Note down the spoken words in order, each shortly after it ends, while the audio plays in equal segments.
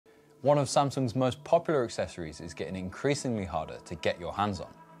One of Samsung's most popular accessories is getting increasingly harder to get your hands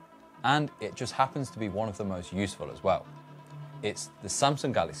on, and it just happens to be one of the most useful as well. It's the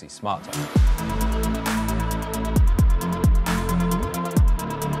Samsung Galaxy SmartTag.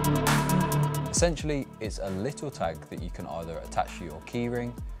 Essentially, it's a little tag that you can either attach to your key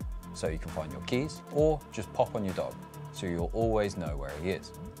ring so you can find your keys, or just pop on your dog so you'll always know where he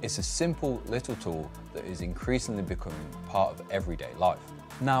is. It's a simple little tool that is increasingly becoming part of everyday life.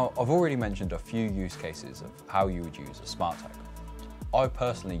 Now, I've already mentioned a few use cases of how you would use a SmartTag. I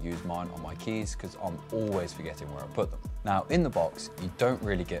personally use mine on my keys because I'm always forgetting where I put them. Now, in the box, you don't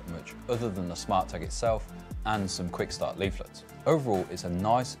really get much other than the SmartTag itself and some quick start leaflets. Overall, it's a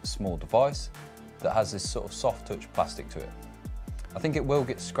nice small device that has this sort of soft touch plastic to it. I think it will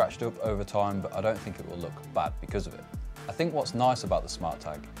get scratched up over time, but I don't think it will look bad because of it. I think what's nice about the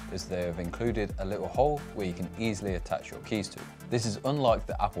SmartTag is they have included a little hole where you can easily attach your keys to. This is unlike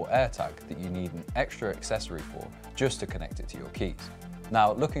the Apple AirTag that you need an extra accessory for just to connect it to your keys.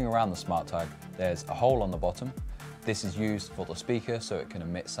 Now, looking around the SmartTag, there's a hole on the bottom. This is used for the speaker so it can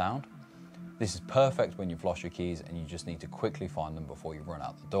emit sound. This is perfect when you've lost your keys and you just need to quickly find them before you run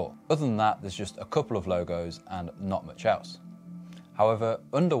out the door. Other than that, there's just a couple of logos and not much else. However,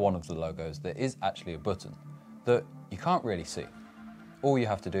 under one of the logos, there is actually a button that you can't really see. All you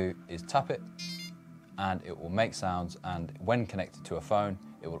have to do is tap it and it will make sounds, and when connected to a phone,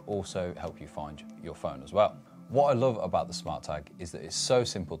 it will also help you find your phone as well. What I love about the SmartTag is that it's so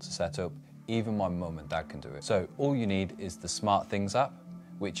simple to set up, even my mum and dad can do it. So all you need is the SmartThings app,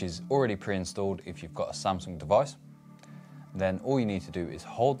 which is already pre-installed if you've got a Samsung device. Then all you need to do is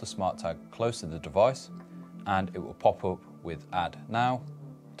hold the SmartTag close to the device and it will pop up with add now,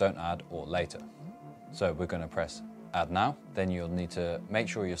 don't add, or later. So we're going to press add now, then you'll need to make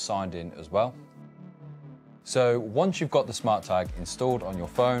sure you're signed in as well. So once you've got the SmartTag installed on your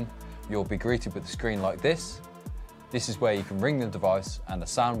phone, you'll be greeted with a screen like this. This is where you can ring the device and the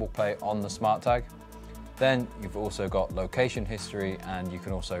sound will play on the SmartTag. Then you've also got location history and you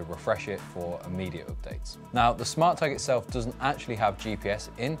can also refresh it for immediate updates. Now, the SmartTag itself doesn't actually have GPS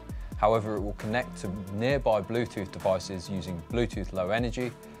in, however, it will connect to nearby Bluetooth devices using Bluetooth Low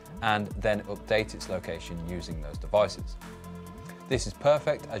Energy and then update its location using those devices. This is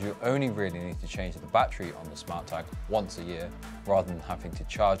perfect as you only really need to change the battery on the SmartTag once a year rather than having to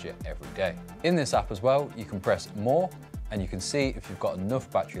charge it every day. In this app as well, you can press more and you can see if you've got enough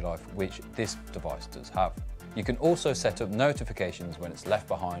battery life, which this device does have. You can also set up notifications when it's left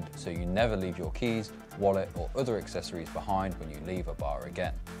behind so you never leave your keys, wallet or other accessories behind when you leave a bar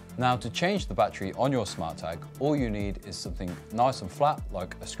again. Now, to change the battery on your SmartTag, all you need is something nice and flat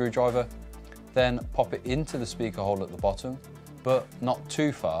like a screwdriver, then pop it into the speaker hole at the bottom, but not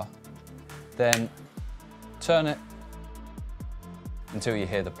too far, then turn it until you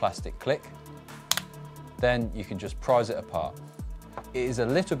hear the plastic click. Then you can just prise it apart. It is a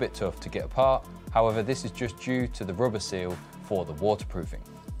little bit tough to get apart, however this is just due to the rubber seal for the waterproofing.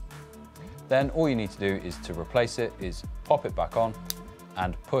 Then all you need to do is to replace it is pop it back on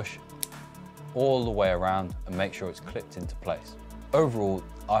and push all the way around and make sure it's clipped into place. Overall,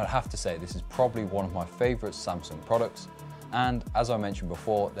 I'd have to say this is probably one of my favourite Samsung products, and as I mentioned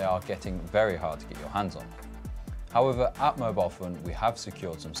before, they are getting very hard to get your hands on. However, at Mobile Fun, we have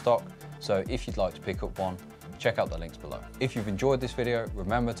secured some stock, so if you'd like to pick up one, check out the links below. If you've enjoyed this video,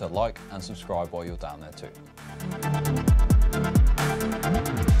 remember to like and subscribe while you're down there too.